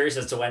really curious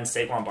as to when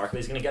Saquon Barkley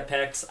is going to get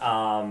picked.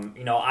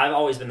 I've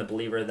always been the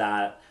believer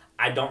that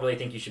I don't really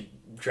think you should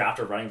draft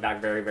a running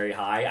back very, very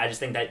high. I just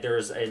think that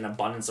there's an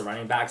abundance of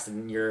running backs,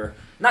 and you're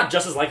not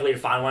just as likely to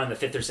find one in the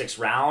 5th or 6th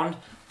round,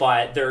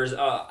 but there's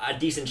a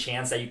decent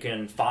chance that you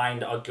can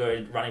find a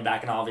good running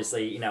back. And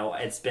obviously,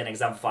 it's been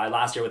exemplified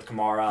last year with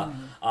Kamara.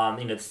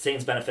 The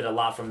Saints benefited a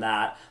lot from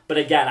that. But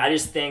again, I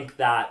just think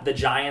that the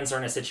Giants are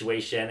in a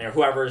situation, or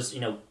whoever's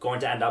going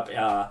to end up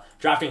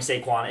drafting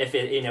Saquon, if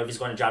he's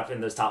going to draft in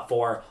those top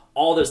 4.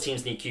 All those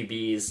teams need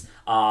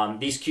QBs.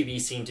 These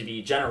QBs seem to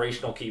be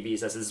generational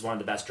QBs, as this is one of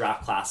the best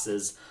draft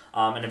classes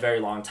in a very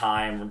long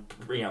time.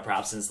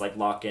 Perhaps since like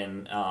Luck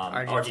and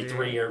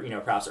RG3, or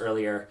perhaps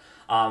earlier.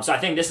 So I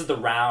think this is the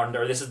round,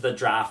 or this is the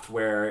draft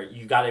where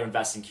you got to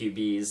invest in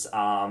QBs.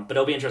 But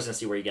it'll be interesting to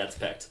see where he gets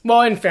picked.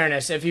 Well, in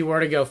fairness, if he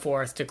were to go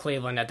 4th to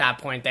Cleveland, at that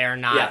point they are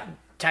not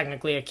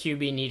technically a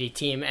QB needy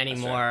team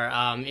anymore.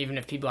 Right. Even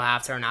if people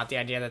have thrown out the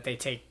idea that they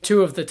take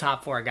 2 of the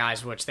top 4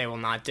 guys, which they will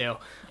not do.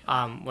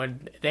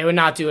 They would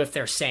not do if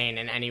they're sane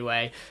in any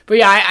way. But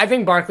yeah, I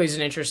think Barkley's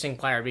an interesting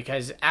player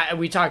because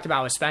we talked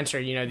about with Spencer,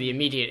 the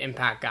immediate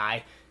impact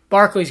guy.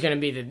 Barkley's going to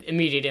be the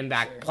immediate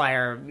impact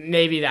player.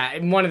 Maybe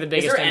that one of the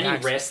biggest. Is there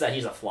impacts. Any risk that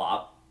he's a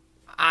flop?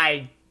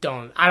 I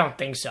don't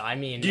think so. I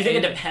mean, do you think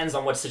it depends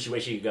on what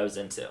situation he goes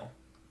into?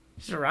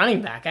 He's a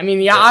running back. I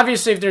mean,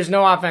 obviously, if there's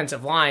no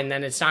offensive line,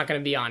 then it's not going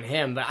to be on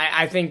him. But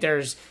I think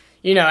there's.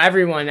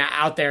 Everyone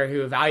out there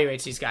who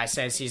evaluates these guys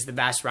says he's the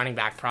best running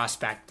back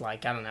prospect,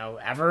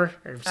 ever,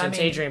 or since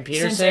Adrian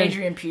Peterson. Since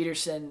Adrian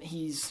Peterson,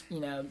 he's,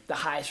 the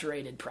highest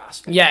rated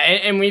prospect. Yeah,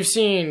 and we've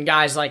seen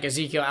guys like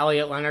Ezekiel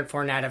Elliott, Leonard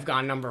Fournette have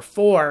gone number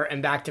 4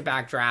 in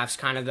back-to-back drafts,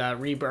 kind of the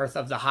rebirth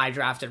of the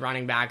high-drafted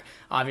running back.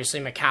 Obviously,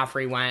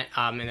 McCaffrey went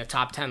in the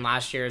top 10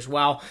 last year as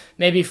well.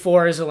 Maybe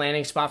 4 is a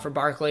landing spot for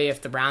Barkley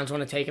if the Browns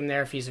want to take him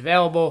there if he's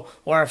available,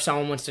 or if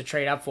someone wants to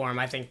trade up for him.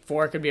 I think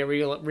 4 could be a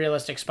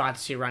realistic spot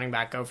to see a running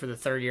back go for the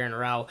 3rd year in a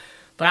row.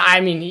 But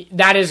I mean,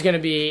 that is going to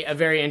be a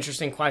very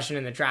interesting question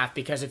in the draft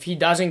because if he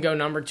doesn't go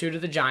number 2 to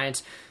the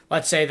Giants,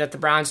 let's say that the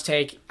Browns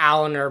take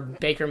Allen or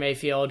Baker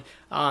Mayfield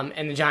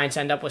and the Giants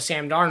end up with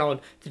Sam Darnold,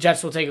 the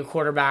Jets will take a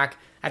quarterback.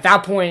 At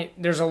that point,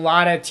 there's a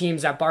lot of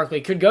teams that Barkley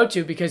could go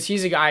to because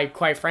he's a guy,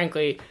 quite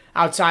frankly,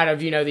 outside of,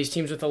 these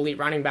teams with elite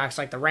running backs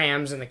like the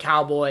Rams and the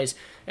Cowboys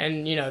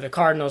and, the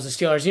Cardinals, the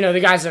Steelers, the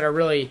guys that are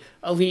really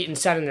elite and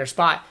set in their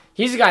spot.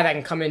 He's a guy that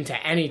can come into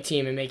any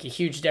team and make a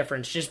huge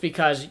difference just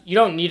because you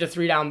don't need a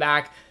 3-down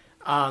back.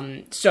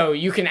 So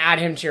you can add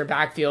him to your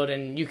backfield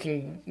and you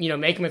can,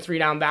 make him a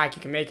 3-down back.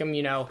 You can make him,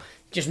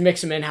 just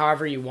mix him in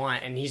however you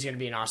want, and he's going to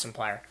be an awesome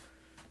player.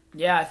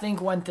 Yeah, I think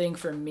one thing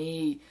for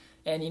me,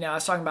 and, I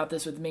was talking about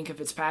this with Minkah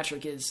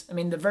Fitzpatrick, is,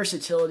 the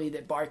versatility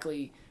that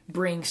Barkley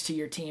brings to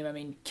your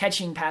team.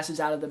 Catching passes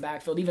out of the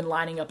backfield, even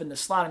lining up in the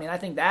slot. I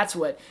think that's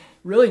what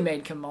really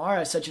made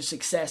Kamara such a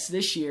success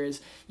this year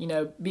is,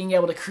 being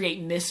able to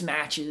create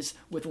mismatches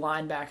with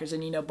linebackers.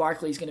 And,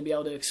 Barkley's going to be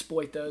able to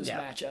exploit those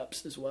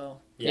matchups as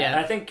well. Yeah, and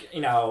I think,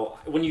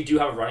 when you do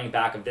have a running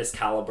back of this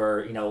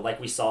caliber, like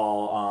we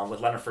saw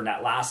with Leonard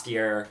Fournette last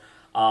year,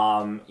 a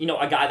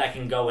guy that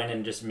can go in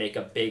and just make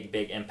a big,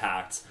 big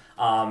impact.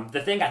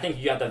 The thing I think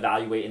you have to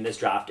evaluate in this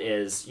draft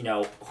is,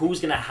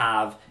 who's going to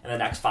have in the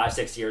next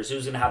 5-6 years,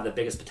 who's going to have the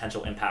biggest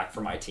potential impact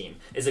for my team?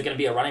 Is it going to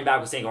be a running back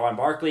with Saquon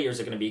Barkley, or is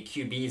it going to be a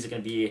QB? Is it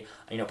going to be,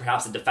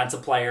 perhaps a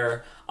defensive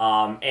player?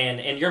 And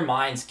in your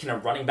minds, can a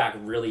running back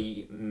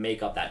really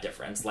make up that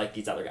difference like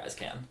these other guys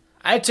can?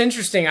 It's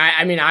interesting.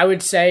 I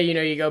would say,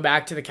 you go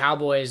back to the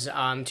Cowboys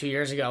 2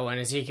 years ago when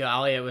Ezekiel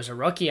Elliott was a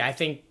rookie. I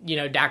think,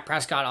 Dak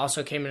Prescott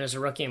also came in as a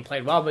rookie and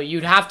played well, but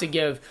you'd have to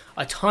give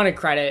a ton of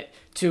credit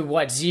to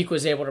what Zeke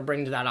was able to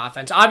bring to that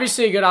offense.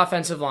 Obviously, a good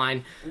offensive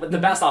line. The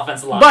best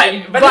offensive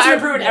line. But it's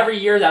improved every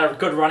year that a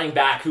good running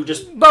back who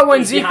just. But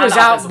when Zeke was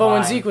out,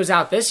 when Zeke was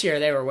out this year,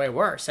 they were way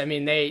worse.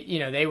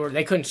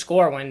 They couldn't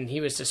score when he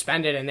was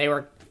suspended, and they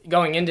were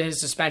going into his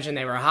suspension,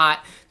 they were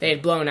hot. They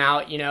had blown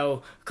out,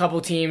 a couple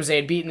teams. They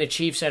had beaten the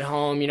Chiefs at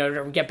home,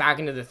 to get back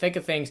into the thick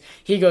of things.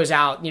 He goes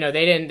out,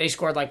 they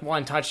scored like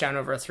one touchdown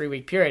over a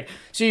 3-week period.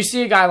 So you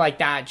see a guy like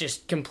that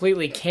just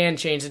completely can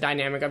change the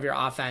dynamic of your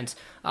offense.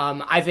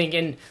 I think,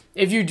 and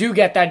if you do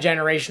get that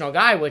generational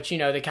guy, which,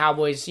 the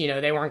Cowboys,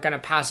 they weren't going to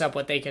pass up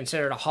what they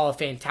considered a Hall of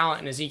Fame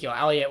talent in Ezekiel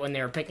Elliott when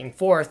they were picking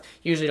fourth.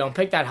 Usually don't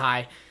pick that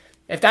high.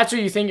 If that's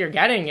what you think you're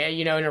getting,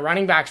 and a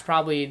running back's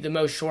probably the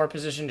most sure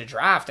position to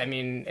draft. I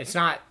mean, it's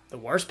not the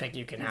worst pick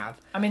you can have.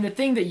 I mean, the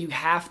thing that you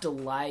have to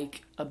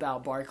like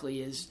about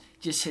Barkley is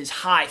just his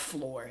high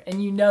floor,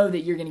 and you know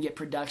that you're going to get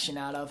production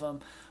out of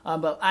him.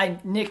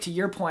 But Nick, to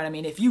your point, I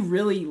mean, if you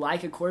really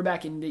like a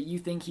quarterback and that you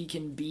think he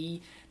can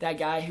be that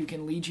guy who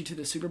can lead you to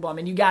the Super Bowl, I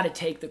mean, you got to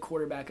take the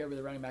quarterback over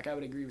the running back. I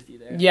would agree with you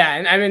there. Yeah,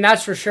 and I mean,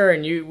 that's for sure.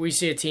 And we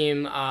see a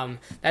team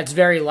that's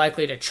very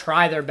likely to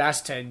try their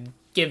best to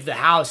give the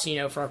house,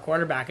 for a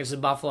quarterback is the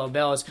Buffalo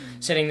Bills,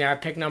 sitting there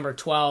at pick number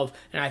 12,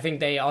 and I think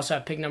they also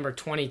have pick number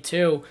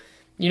 22.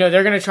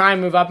 They're going to try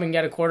and move up and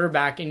get a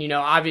quarterback, and,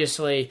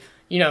 obviously,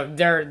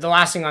 they're the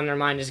last thing on their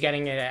mind is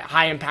getting a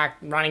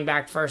high-impact running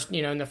back first,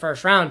 in the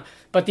first round,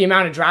 but the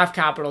amount of draft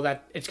capital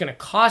that it's going to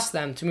cost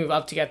them to move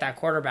up to get that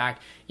quarterback,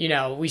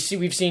 we've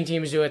seen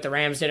teams do it. The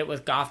Rams did it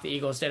with Goff, the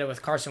Eagles did it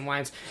with Carson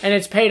Wentz, and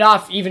it's paid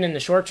off even in the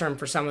short term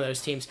for some of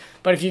those teams.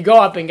 But if you go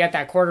up and get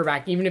that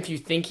quarterback, even if you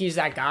think he's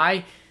that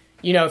guy,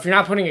 if you're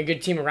not putting a good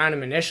team around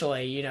him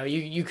initially,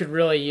 you could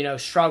really,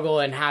 struggle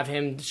and have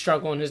him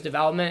struggle in his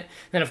development.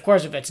 Then, of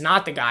course, if it's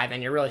not the guy,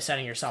 then you're really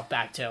setting yourself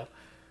back too.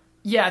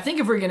 Yeah, I think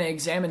if we're going to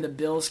examine the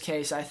Bills'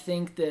 case, I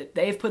think that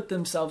they've put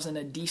themselves in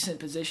a decent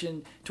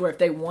position to where if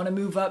they want to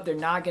move up, they're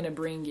not going to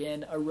bring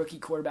in a rookie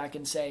quarterback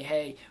and say,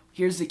 hey,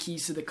 here's the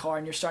keys to the car,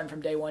 and you're starting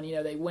from day one.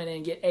 They went in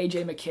and get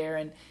A.J.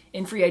 McCarron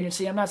in free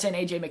agency. I'm not saying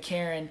A.J.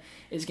 McCarron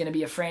is going to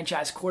be a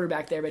franchise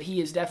quarterback there, but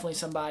he is definitely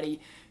somebody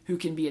who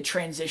can be a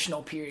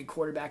transitional period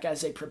quarterback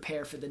as they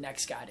prepare for the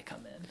next guy to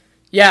come in.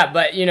 Yeah,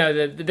 but,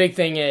 the big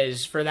thing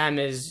is for them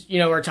is,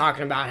 we're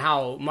talking about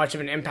how much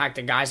of an impact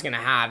a guy's going to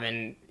have.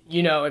 And,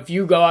 if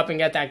you go up and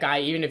get that guy,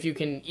 even if you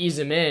can ease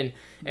him in,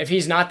 if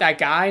he's not that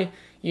guy,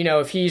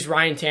 if he's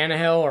Ryan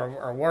Tannehill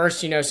or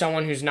worse,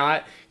 someone who's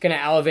not going to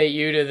elevate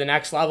you to the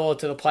next level,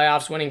 to the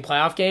playoffs, winning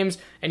playoff games,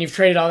 and you've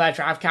traded all that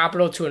draft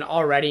capital to an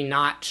already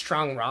not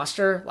strong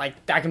roster,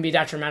 like that can be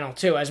detrimental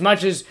too. As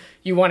much as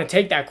you want to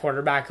take that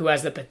quarterback who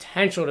has the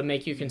potential to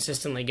make you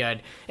consistently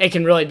good, it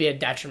can really be a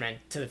detriment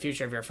to the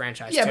future of your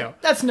franchise too.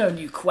 But that's no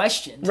new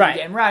question. Right.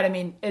 Again, right. I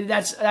mean,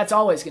 that's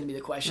always going to be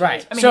the question.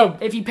 Right. I mean, so,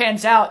 if he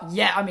pans out,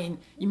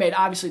 you made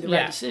obviously the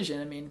right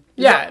decision. I mean,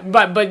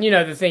 but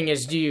the thing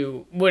is,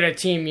 would a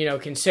team,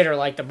 consider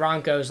like the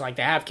Broncos, like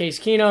they have Case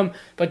Keenum,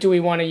 but do we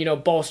want to,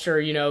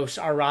 bolster,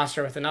 our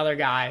roster with another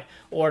guy,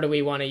 or do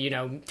we want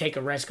to, take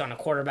a risk on a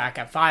quarterback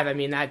at 5? I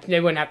mean, that they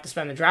wouldn't have to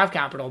spend the draft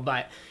capital,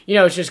 but,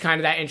 it's just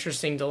kind of that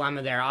interesting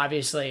dilemma there.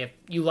 Obviously, if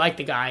you like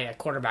the guy at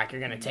quarterback,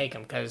 you're going to take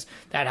him because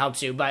that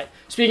helps you. But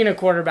speaking of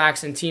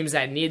quarterbacks and teams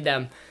that need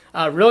them,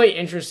 a really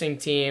interesting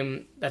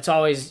team that's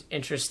always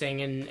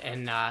interesting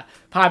and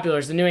popular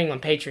is the New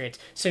England Patriots,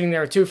 sitting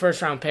there with 2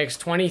 first-round picks,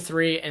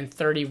 23 and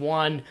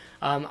 31.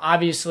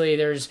 Obviously,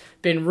 there's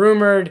been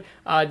rumored,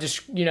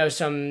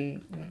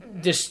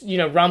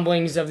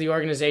 rumblings of the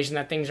organization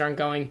that things aren't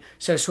going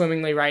so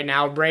swimmingly right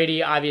now.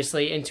 Brady,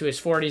 obviously, into his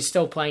 40s,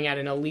 still playing at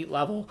an elite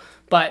level.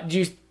 But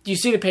do you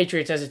see the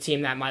Patriots as a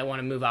team that might want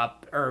to move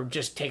up or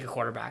just take a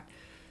quarterback?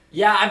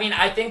 Yeah, I mean,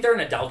 I think they're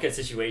in a delicate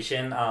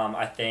situation.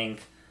 I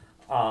think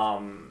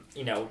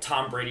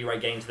Tom Brady,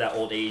 right, getting to that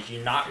old age,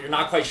 you're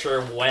not quite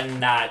sure when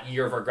that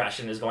year of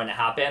regression is going to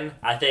happen.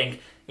 I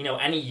think,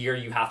 any year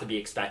you have to be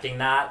expecting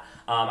that.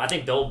 I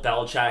think Bill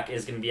Belichick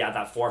is going to be at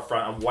that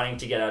forefront of wanting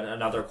to get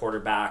another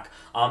quarterback.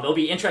 It'll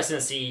be interesting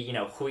to see,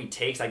 who he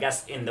takes. I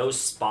guess in those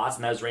spots,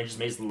 in those ranges,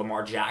 maybe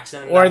Lamar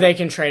Jackson. Or they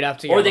can trade up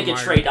to get Or they Lamar.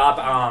 can trade up.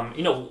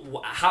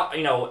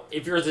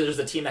 If there's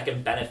a team that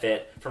can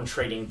benefit from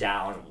trading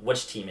down,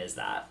 which team is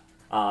that?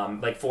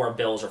 Like for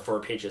Bills or for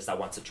Patriots that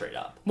wants to trade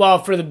up? Well,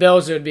 for the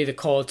Bills, it would be the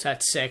Colts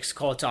at 6.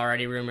 Colts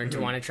already rumored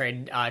to want to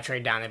trade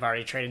down. They've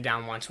already traded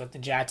down once with the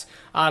Jets.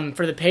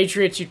 For the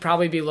Patriots, you'd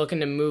probably be looking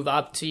to move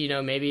up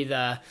to, maybe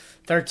the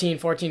 13,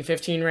 14,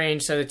 15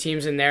 range. So the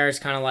teams in there is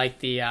kind of like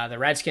the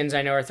Redskins,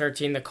 I know, are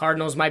 13. The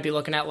Cardinals might be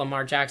looking at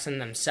Lamar Jackson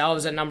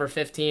themselves at number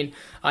 15.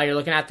 You're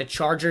looking at the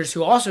Chargers,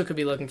 who also could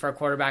be looking for a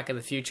quarterback of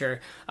the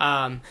future.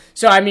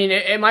 So, I mean,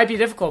 it might be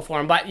difficult for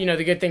them. But,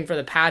 the good thing for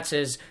the Pats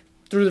is,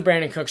 through the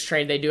Brandon Cooks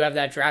trade, they do have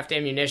that draft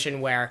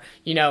ammunition where,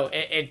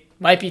 it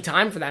might be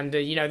time for them to,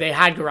 they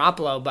had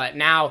Garoppolo, but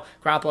now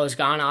Garoppolo's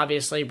gone,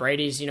 obviously.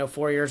 Brady's,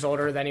 4 years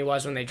older than he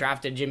was when they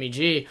drafted Jimmy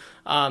G.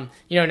 Now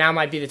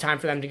might be the time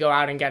for them to go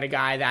out and get a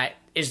guy that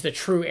is the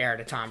true heir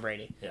to Tom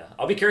Brady. Yeah,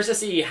 I'll be curious to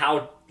see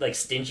how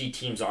stingy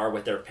teams are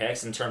with their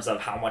picks in terms of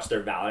how much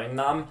they're valuing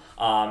them,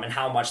 and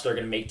how much they're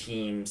going to make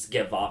teams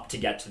give up to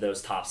get to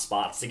those top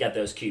spots, to get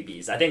those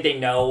QBs. I think they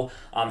know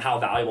how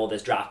valuable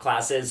this draft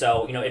class is.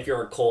 So, if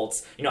you're a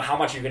Colts, how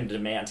much are you going to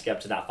demand to get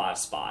up to that 5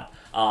 spot?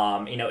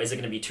 Is it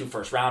going to be too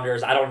first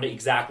rounders. I don't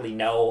exactly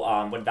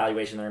know what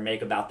valuation they're going to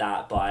make about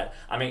that, but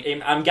I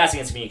mean, I'm guessing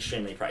it's going to be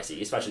extremely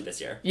pricey, especially this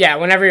year. Yeah,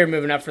 whenever you're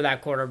moving up for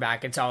that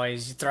quarterback, it's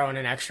always throwing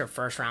an extra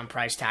first-round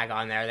price tag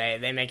on there.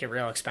 They make it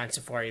real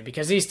expensive for you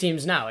because these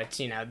teams know it's,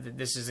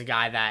 this is a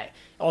guy that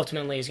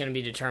ultimately is going to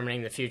be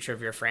determining the future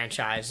of your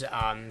franchise.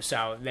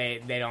 So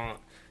they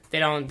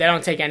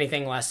don't take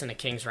anything less than a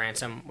king's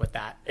ransom with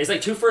that. It's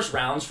like 2 first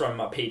rounds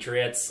from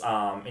Patriots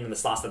in the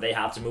slots that they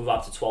have to move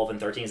up to 12 and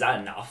 13. Is that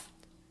enough?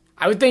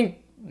 I would think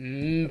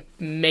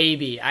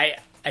maybe.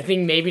 I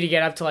think maybe to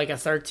get up to like a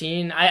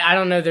 13. I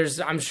don't know.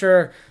 I'm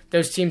sure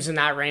those teams in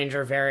that range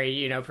are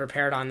very,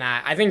 prepared on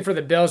that. I think for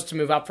the Bills to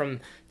move up from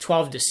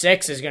 12 to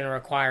 6 is going to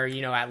require,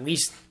 at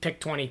least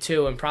pick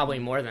 22 and probably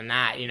more than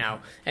that,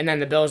 And then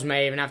the Bills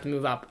may even have to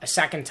move up a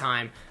second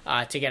time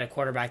to get a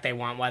quarterback they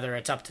want, whether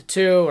it's up to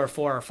 2 or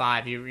 4 or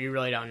 5. You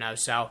really don't know.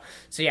 So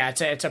yeah,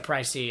 it's a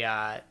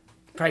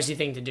pricey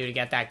thing to do to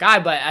get that guy,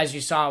 but as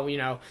you saw,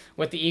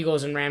 with the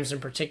Eagles and Rams in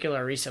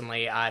particular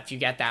recently, if you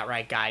get that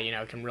right guy,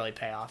 it can really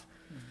pay off.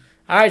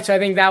 All right, so I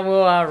think that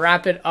will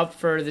wrap it up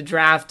for the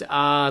draft.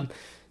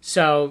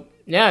 So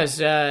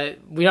yeah,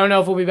 we don't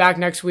know if we'll be back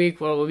next week.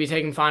 We'll be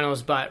taking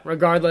finals, but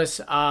regardless,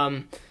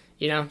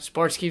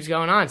 sports keeps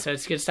going on, so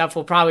it's good stuff.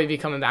 We'll probably be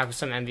coming back with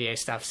some NBA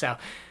stuff. So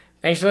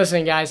thanks for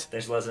listening, guys.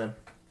 Thanks for listening.